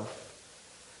part of.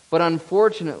 But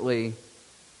unfortunately,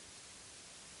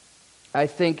 I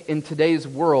think in today's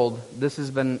world, this has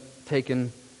been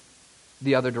taken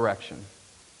the other direction.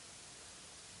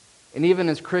 And even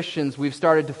as Christians, we've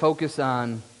started to focus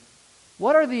on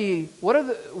what are the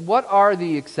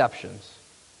exceptions?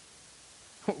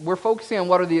 We're focusing on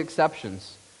what are the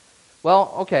exceptions.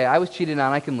 Well, okay, I was cheated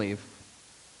on, I can leave.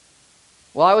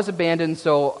 Well, I was abandoned,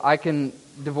 so I can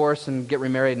divorce and get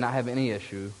remarried and not have any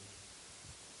issue.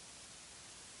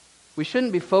 We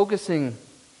shouldn't be focusing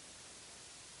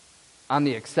on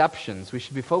the exceptions. We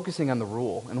should be focusing on the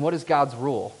rule. And what is God's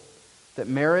rule? That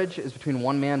marriage is between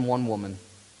one man, one woman.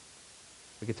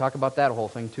 We could talk about that whole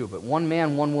thing too, but one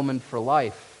man, one woman for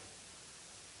life.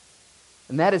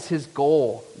 And that is His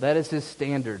goal. That is His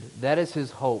standard. That is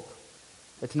His hope.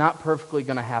 It's not perfectly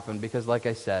going to happen because, like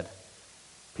I said,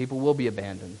 people will be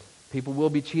abandoned. People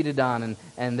will be cheated on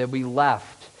and they'll be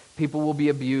left. People will be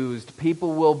abused.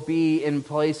 People will be in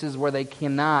places where they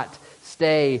cannot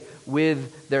stay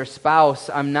with their spouse.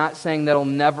 I'm not saying that'll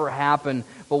never happen,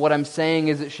 but what I'm saying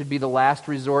is it should be the last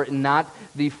resort and not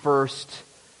the first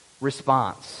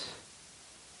response.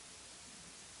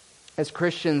 As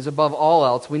Christians, above all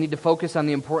else, we need to focus on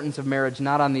the importance of marriage,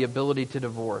 not on the ability to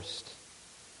divorce.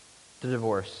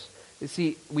 You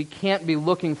see, we can't be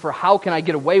looking for how can I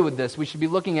get away with this. We should be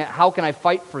looking at how can I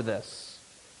fight for this.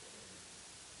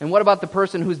 And what about the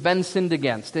person who's been sinned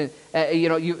against?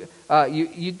 You've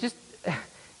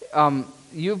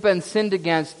been sinned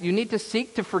against. You need to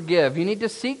seek to forgive. You need to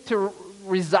seek to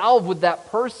resolve with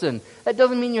that person. That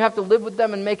doesn't mean you have to live with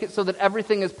them and make it so that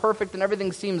everything is perfect and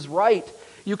everything seems right.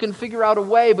 You can figure out a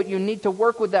way, but you need to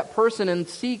work with that person and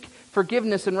seek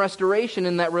forgiveness and restoration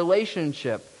in that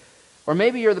relationship. Or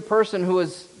maybe you're the person who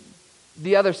is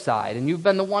the other side and you've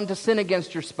been the one to sin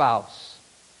against your spouse.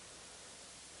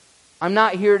 I'm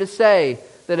not here to say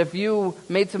that if you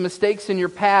made some mistakes in your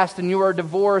past and you are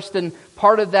divorced and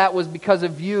part of that was because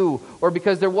of you or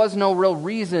because there was no real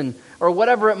reason or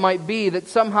whatever it might be, that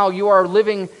somehow you are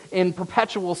living in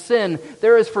perpetual sin,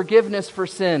 there is forgiveness for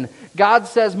sin. God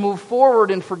says move forward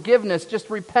in forgiveness.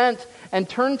 Just repent and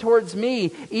turn towards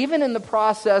me. Even in the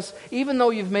process, even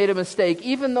though you've made a mistake,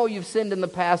 even though you've sinned in the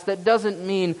past, that doesn't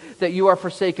mean that you are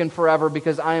forsaken forever,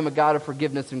 because I am a God of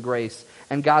forgiveness and grace.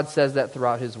 And God says that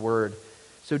throughout His Word.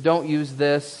 So don't use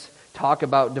this talk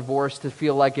about divorce to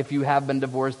feel like if you have been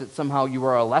divorced that somehow you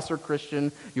are a lesser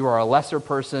Christian, you are a lesser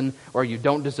person, or you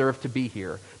don't deserve to be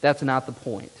here. That's not the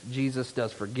point. Jesus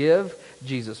does forgive,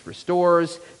 Jesus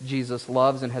restores, Jesus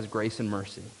loves and has grace and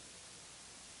mercy.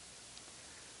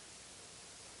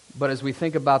 But as we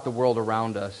think about the world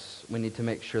around us, we need to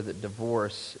make sure that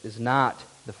divorce is not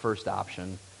the first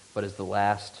option, but is the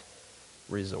last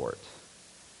resort.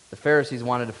 The Pharisees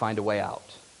wanted to find a way out.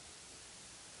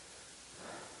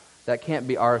 That can't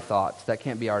be our thoughts. That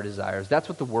can't be our desires. That's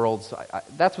what the world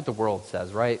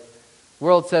says, right? The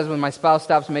world says when my spouse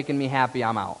stops making me happy,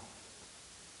 I'm out.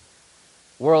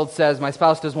 The world says my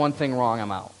spouse does one thing wrong,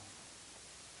 I'm out.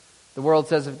 The world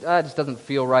says it just doesn't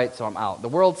feel right, so I'm out. The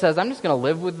world says I'm just going to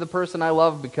live with the person I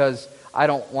love because I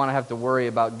don't want to have to worry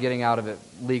about getting out of it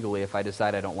legally if I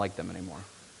decide I don't like them anymore.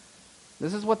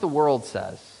 This is what the world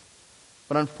says.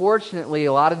 But unfortunately,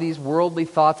 a lot of these worldly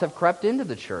thoughts have crept into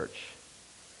the church.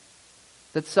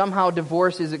 That somehow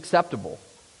divorce is acceptable.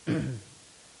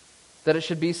 That it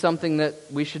should be something that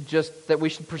we should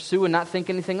pursue and not think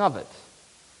anything of it.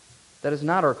 That is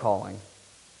not our calling.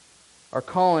 Our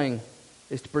calling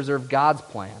is to preserve God's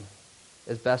plan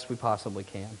as best we possibly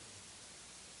can.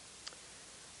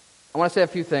 I want to say a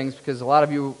few things because a lot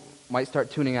of you might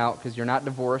start tuning out because you're not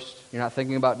divorced, you're not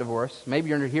thinking about divorce. Maybe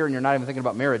you're here and you're not even thinking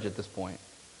about marriage at this point.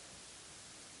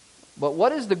 But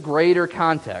what is the greater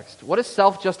context? What does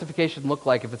self-justification look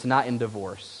like if it's not in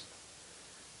divorce?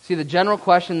 See, the general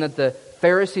question that the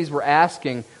Pharisees were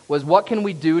asking was, what can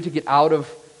we do to get out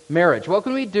of marriage? What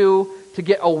can we do to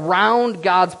get around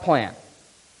God's plan?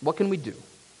 What can we do?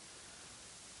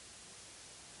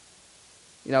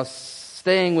 You know,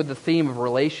 staying with the theme of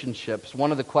relationships,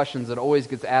 one of the questions that always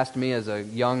gets asked me as a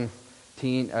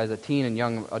teen and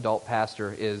young adult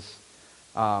pastor is,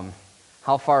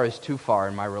 how far is too far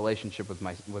in my relationship with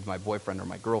my boyfriend or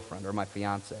my girlfriend or my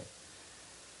fiance?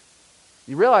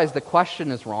 You realize the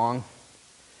question is wrong.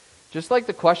 Just like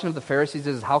the question of the Pharisees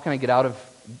is, how can I get out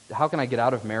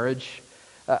of marriage?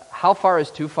 How far is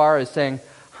too far is saying,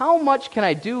 how much can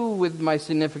I do with my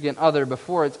significant other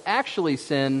before it's actually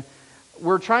sin?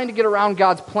 We're trying to get around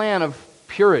God's plan of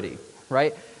purity,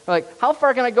 right? Like, how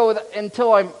far can I go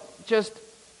until I'm just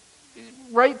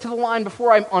right to the line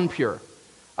before I'm unpure?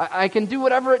 I can do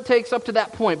whatever it takes up to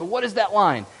that point, but what is that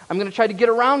line? I'm going to try to get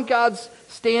around God's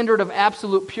standard of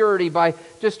absolute purity by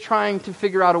just trying to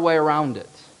figure out a way around it.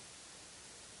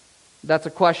 That's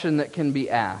a question that can be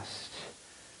asked.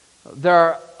 There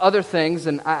are other things,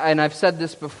 and I've said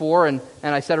this before, and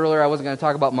I said earlier I wasn't going to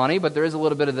talk about money, but there is a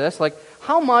little bit of this. Like,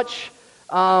 how much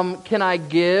can I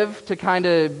give to kind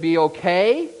of be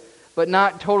okay, but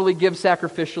not totally give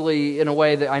sacrificially in a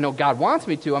way that I know God wants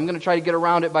me to? I'm going to try to get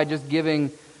around it by just giving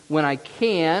when I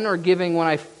can or giving when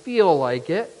I feel like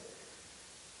it.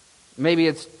 Maybe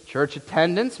it's church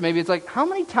attendance. Maybe it's like, how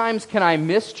many times can I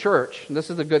miss church?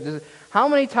 How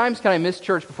many times can I miss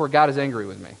church before God is angry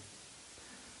with me?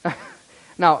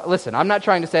 Now, listen, I'm not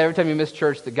trying to say every time you miss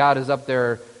church that God is up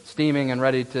there steaming and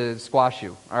ready to squash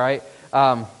you, all right?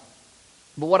 But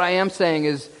what I am saying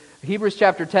is Hebrews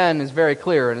chapter 10 is very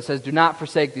clear, and it says, do not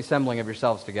forsake the assembling of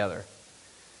yourselves together.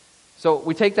 So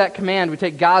we take that command, we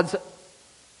take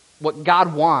what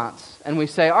God wants, and we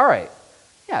say, all right,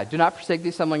 yeah, do not forsake the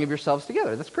assembling of yourselves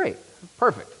together. That's great.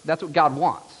 Perfect. That's what God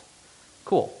wants.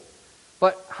 Cool.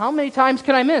 But how many times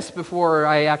can I miss before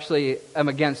I actually am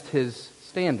against His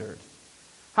standard?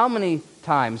 How many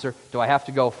times? Or do I have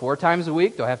to go 4 times a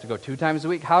week? Do I have to go 2 times a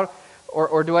week?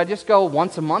 Or do I just go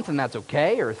once a month and that's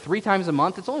okay? Or 3 times a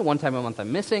month? It's only 1 time a month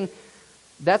I'm missing.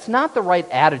 That's not the right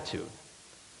attitude.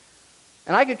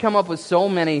 And I could come up with so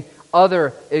many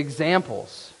other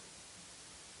examples.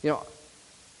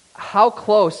 How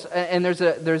close, and there's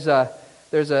a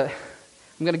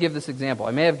I'm going to give this example.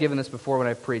 I may have given this before when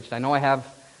I've preached. I know I have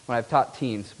when I've taught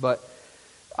teens, but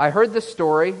I heard this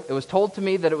story. It was told to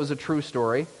me that it was a true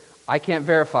story. I can't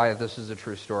verify if this is a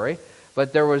true story,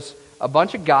 but there was a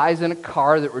bunch of guys in a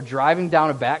car that were driving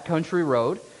down a backcountry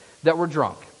road that were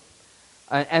drunk.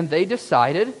 And they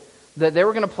decided that they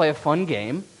were going to play a fun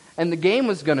game, and the game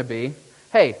was going to be,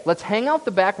 hey, let's hang out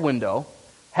the back window,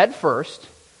 head first,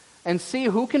 and see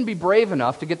who can be brave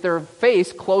enough to get their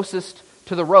face closest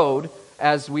to the road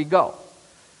as we go.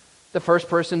 The first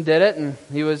person did it, and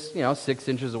he was, 6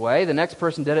 inches away. The next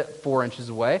person did it 4 inches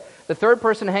away. The third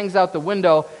person hangs out the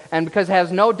window, and because it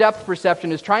has no depth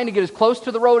perception, is trying to get as close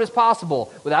to the road as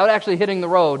possible without actually hitting the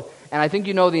road, and I think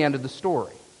you know the end of the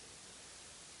story.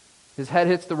 His head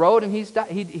hits the road, and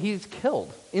he's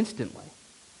killed instantly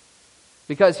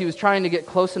because he was trying to get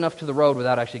close enough to the road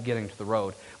without actually getting to the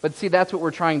road. But see, that's what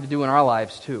we're trying to do in our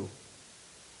lives too.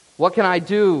 What can I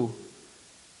do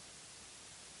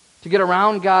to get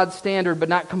around God's standard but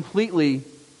not completely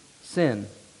sin? And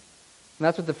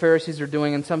that's what the Pharisees are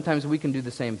doing, and sometimes we can do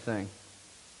the same thing.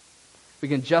 We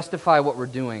can justify what we're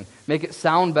doing, make it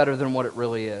sound better than what it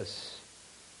really is.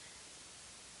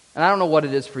 And I don't know what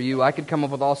it is for you. I could come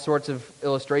up with all sorts of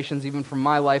illustrations even from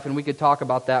my life, and we could talk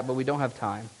about that, but we don't have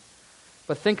time.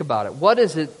 But think about it. What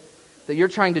is it that you're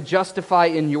trying to justify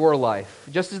in your life?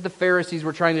 Just as the Pharisees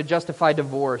were trying to justify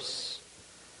divorce,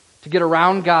 to get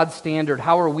around God's standard,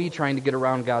 how are we trying to get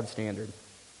around God's standard?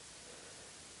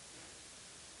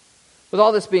 With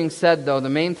all this being said, though, the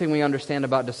main thing we understand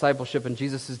about discipleship and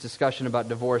Jesus' discussion about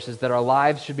divorce is that our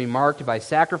lives should be marked by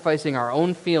sacrificing our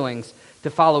own feelings to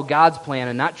follow God's plan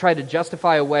and not try to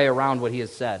justify a way around what He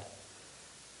has said.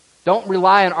 Don't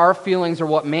rely on our feelings or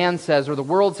what man says or the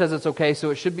world says it's okay, so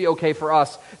it should be okay for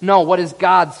us. No, what is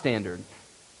God's standard?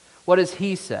 What does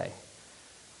He say?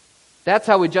 That's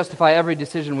how we justify every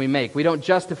decision we make. We don't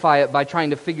justify it by trying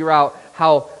to figure out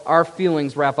how our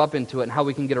feelings wrap up into it and how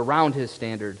we can get around His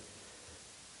standard.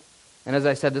 And as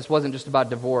I said, this wasn't just about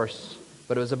divorce,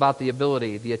 but it was about the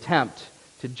ability, the attempt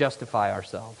to justify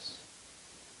ourselves.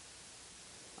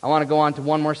 I want to go on to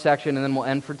one more section, and then we'll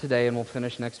end for today, and we'll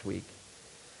finish next week.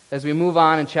 As we move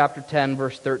on in chapter 10,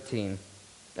 verse 13,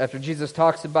 after Jesus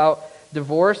talks about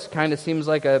divorce, kind of seems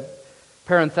like a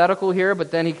parenthetical here, but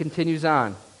then He continues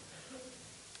on.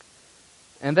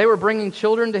 And they were bringing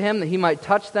children to Him that He might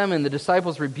touch them, and the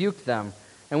disciples rebuked them.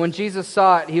 And when Jesus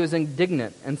saw it, He was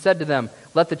indignant and said to them,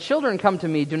 "Let the children come to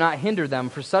me, do not hinder them,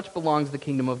 for such belongs the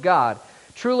kingdom of God.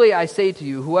 Truly I say to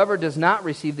you, whoever does not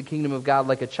receive the kingdom of God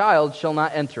like a child shall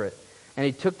not enter it." And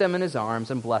He took them in His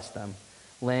arms and blessed them,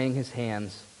 laying His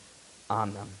hands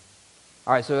on them.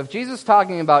 All right, so if Jesus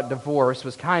talking about divorce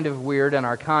was kind of weird in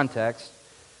our context,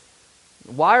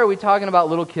 why are we talking about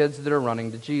little kids that are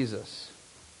running to Jesus?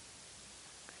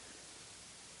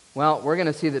 Well, we're going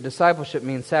to see that discipleship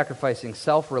means sacrificing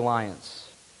self-reliance.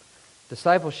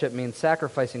 Discipleship means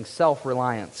sacrificing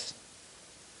self-reliance.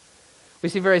 We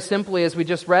see very simply, as we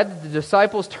just read, that the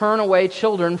disciples turn away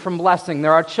children from blessing.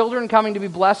 There are children coming to be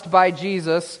blessed by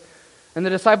Jesus, and the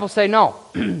disciples say, "No,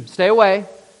 stay away.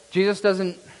 Jesus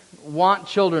doesn't want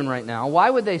children right now." Why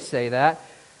would they say that?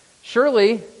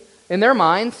 Surely, in their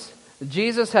minds,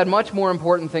 Jesus had much more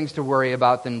important things to worry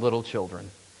about than little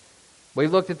children. We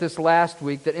looked at this last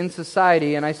week, that in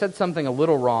society, and I said something a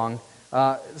little wrong,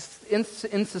 in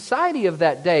society of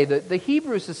that day, the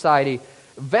Hebrew society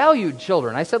valued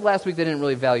children. I said last week they didn't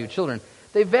really value children.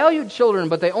 They valued children,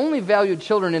 but they only valued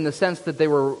children in the sense that they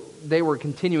were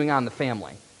continuing on the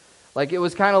family. Like, it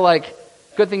was kind of like,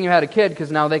 good thing you had a kid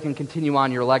because now they can continue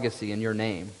on your legacy and your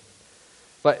name.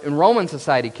 But in Roman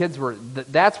society,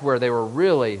 that's where they were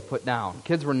really put down.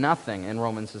 Kids were nothing in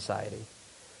Roman society.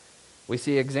 We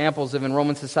see examples of in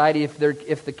Roman society, if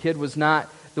the kid was not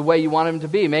the way you wanted him to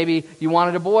be. Maybe you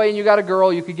wanted a boy and you got a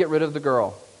girl, you could get rid of the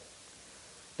girl.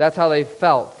 That's how they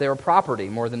felt. They were property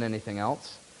more than anything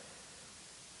else.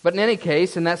 But in any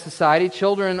case, in that society,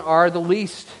 children are the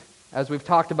least, as we've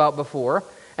talked about before.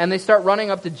 And they start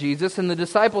running up to Jesus, and the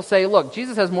disciples say, "Look,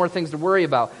 Jesus has more things to worry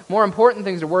about, more important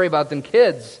things to worry about than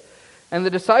kids." And the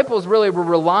disciples really were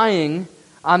relying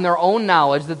on their own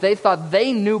knowledge, that they thought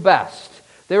they knew best.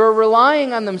 They were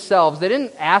relying on themselves. They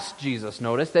didn't ask Jesus,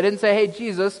 notice. They didn't say, "Hey,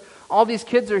 Jesus, all these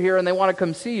kids are here and they want to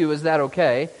come see you. Is that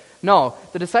okay?" No,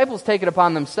 the disciples take it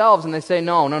upon themselves and they say,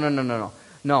 No,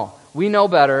 we know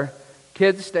better.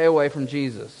 Kids, stay away from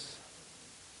Jesus.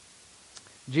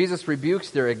 Jesus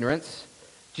rebukes their ignorance.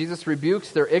 Jesus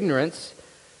rebukes their ignorance,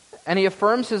 and he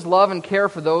affirms his love and care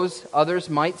for those others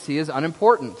might see as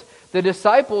unimportant. The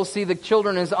disciples see the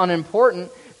children as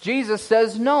unimportant. Jesus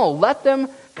says, no, let them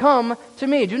come to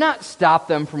me. Do not stop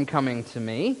them from coming to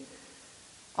me.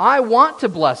 I want to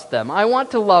bless them. I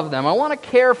want to love them. I want to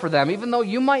care for them. Even though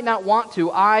you might not want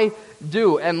to, I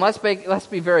do. And let's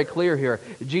be very clear here.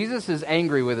 Jesus is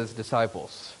angry with his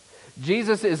disciples.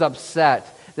 Jesus is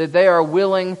upset that they are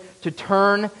willing to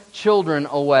turn children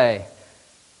away.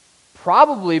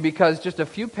 Probably because just a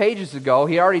few pages ago,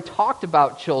 he already talked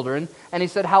about children, and he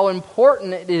said how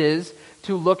important it is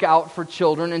to look out for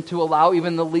children and to allow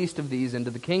even the least of these into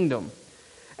the kingdom.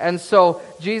 And so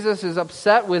Jesus is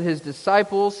upset with his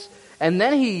disciples, and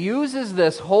then he uses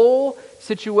this whole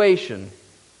situation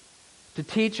to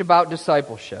teach about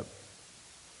discipleship.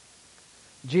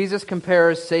 Jesus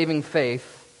compares saving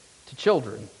faith to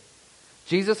children.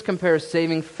 Jesus compares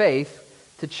saving faith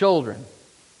to children.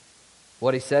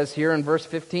 What he says here in verse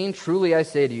 15, truly I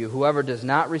say to you, whoever does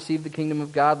not receive the kingdom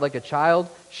of God like a child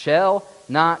shall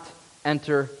not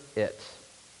enter it.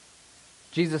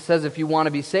 Jesus says if you want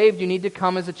to be saved, you need to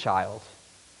come as a child.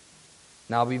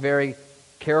 Now be very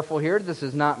careful here. This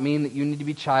does not mean that you need to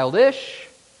be childish,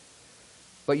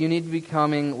 but you need to be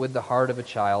coming with the heart of a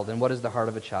child. And what is the heart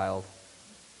of a child?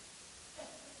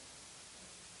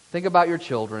 Think about your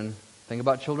children. Think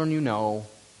about children you know.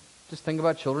 Just think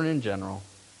about children in general.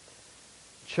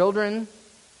 Children,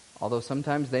 although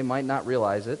sometimes they might not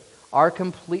realize it, are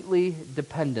completely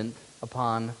dependent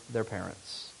upon their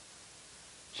parents.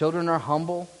 Children are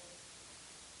humble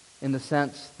in the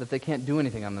sense that they can't do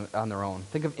anything on their own.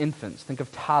 Think of infants. Think of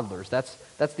toddlers. That's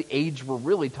the age we're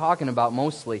really talking about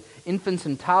mostly. Infants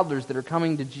and toddlers that are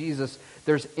coming to Jesus.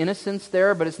 There's innocence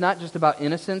there, but it's not just about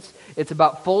innocence. It's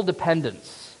about full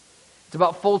dependence. It's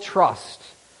about full trust.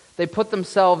 They put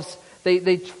themselves,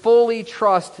 they fully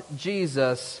trust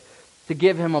Jesus to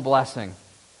give him a blessing.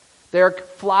 They're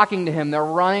flocking to him. They're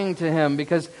running to him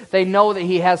because they know that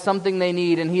he has something they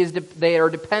need, and they are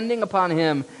depending upon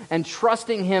him and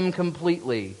trusting him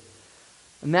completely.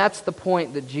 And that's the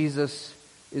point that Jesus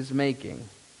is making.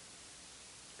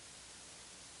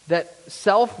 That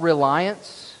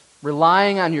self-reliance,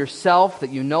 relying on yourself, that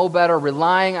you know better,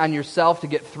 relying on yourself to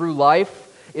get through life,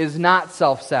 is not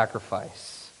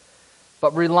self-sacrifice,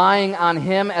 but relying on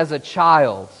him as a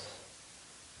child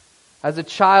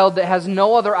that has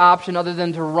no other option other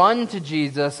than to run to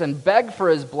Jesus and beg for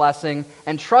his blessing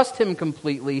and trust him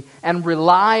completely and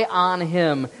rely on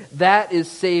him. That is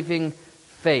saving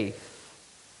faith.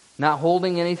 Not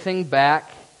holding anything back,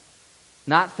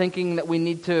 not thinking that we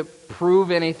need to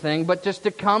prove anything, but just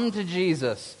to come to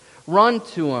Jesus, run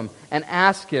to him, and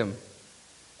ask him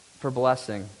for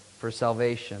blessing, for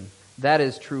salvation. That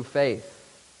is true faith.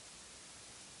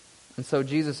 And so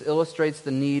Jesus illustrates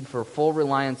the need for full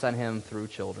reliance on him through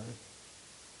children.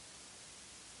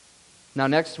 Now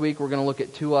next week we're going to look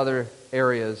at two other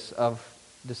areas of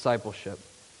discipleship.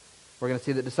 We're going to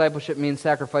see that discipleship means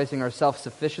sacrificing our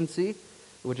self-sufficiency,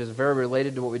 which is very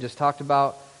related to what we just talked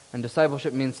about, and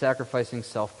discipleship means sacrificing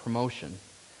self-promotion.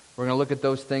 We're going to look at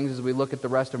those things as we look at the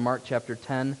rest of Mark chapter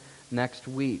 10 next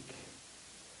week.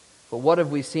 But what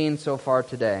have we seen so far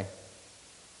today?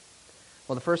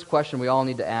 Well, the first question we all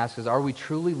need to ask is, are we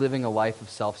truly living a life of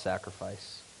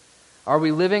self-sacrifice? Are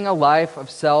we living a life of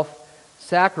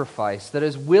self-sacrifice that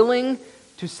is willing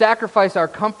to sacrifice our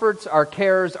comforts, our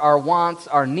cares, our wants,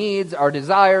 our needs, our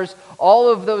desires,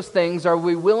 all of those things? Are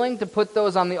we willing to put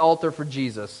those on the altar for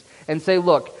Jesus and say,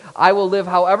 look, I will live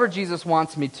however Jesus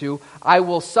wants me to. I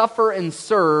will suffer and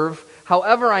serve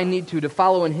however I need to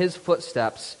follow in his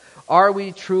footsteps. Are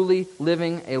we truly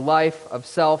living a life of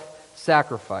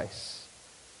self-sacrifice?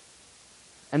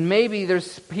 And maybe there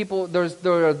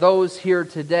are those here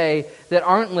today that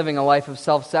aren't living a life of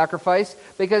self-sacrifice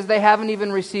because they haven't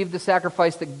even received the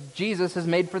sacrifice that Jesus has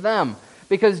made for them.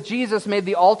 Because Jesus made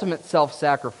the ultimate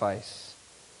self-sacrifice.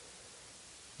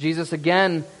 Jesus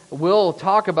again will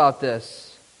talk about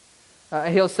this.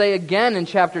 He'll say again in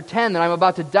chapter 10 that I'm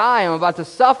about to die, I'm about to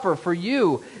suffer for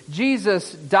you.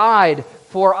 Jesus died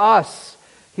for us.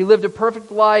 He lived a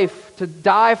perfect life to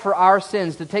die for our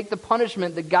sins, to take the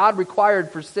punishment that God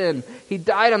required for sin. He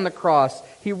died on the cross.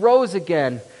 He rose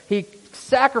again. He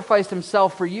sacrificed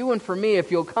himself for you and for me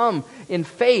if you'll come in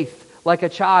faith like a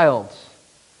child,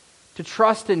 to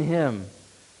trust in him,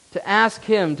 to ask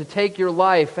him to take your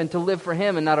life and to live for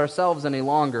him and not ourselves any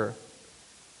longer.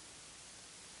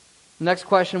 The next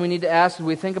question we need to ask as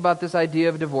we think about this idea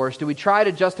of divorce: do we try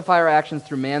to justify our actions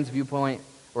through man's viewpoint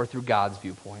or through God's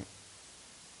viewpoint?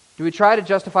 Do we try to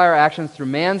justify our actions through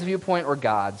man's viewpoint or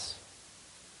God's?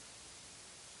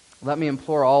 Let me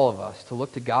implore all of us to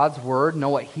look to God's Word, know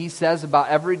what He says about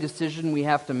every decision we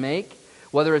have to make,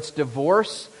 whether it's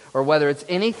divorce or whether it's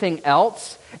anything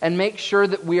else, and make sure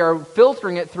that we are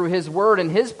filtering it through His Word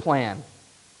and His plan.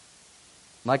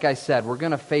 Like I said, we're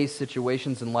going to face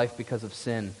situations in life because of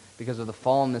sin, because of the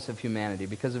fallenness of humanity,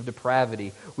 because of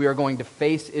depravity. We are going to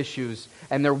face issues,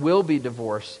 and there will be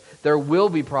divorce. There will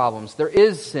be problems. There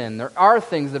is sin. There are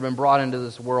things that have been brought into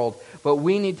this world, but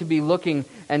we need to be looking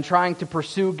and trying to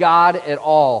pursue God at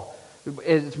all,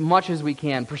 as much as we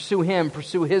can. Pursue Him,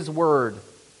 pursue His Word.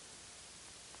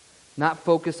 Not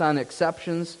focus on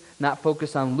exceptions, not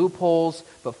focus on loopholes,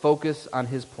 but focus on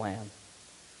His plan.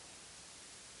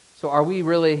 So are we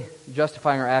really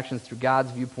justifying our actions through God's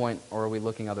viewpoint, or are we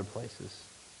looking other places?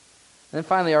 And then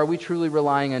finally, are we truly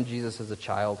relying on Jesus as a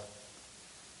child?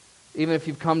 Even if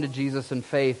you've come to Jesus in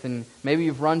faith, and maybe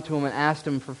you've run to Him and asked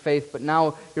Him for faith, but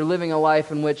now you're living a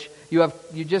life in which you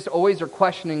just always are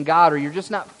questioning God, or you're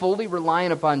just not fully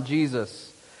relying upon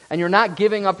Jesus, and you're not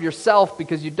giving up yourself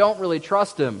because you don't really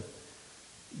trust Him,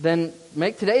 then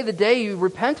make today the day you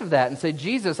repent of that and say,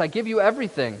 Jesus, I give you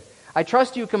everything. I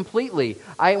trust you completely.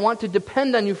 I want to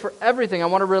depend on you for everything. I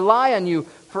want to rely on you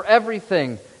for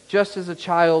everything, just as a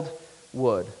child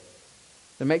would.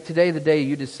 Then make today the day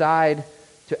you decide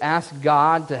to ask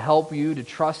God to help you to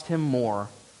trust Him more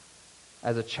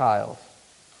as a child.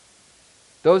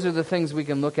 Those are the things we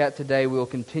can look at today. We will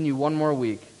continue one more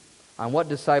week on what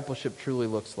discipleship truly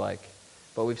looks like.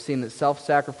 But we've seen that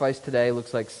self-sacrifice today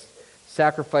looks like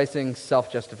sacrificing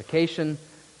self-justification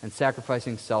and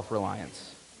sacrificing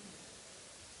self-reliance.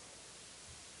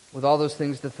 With all those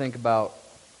things to think about,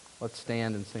 let's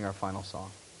stand and sing our final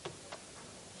song.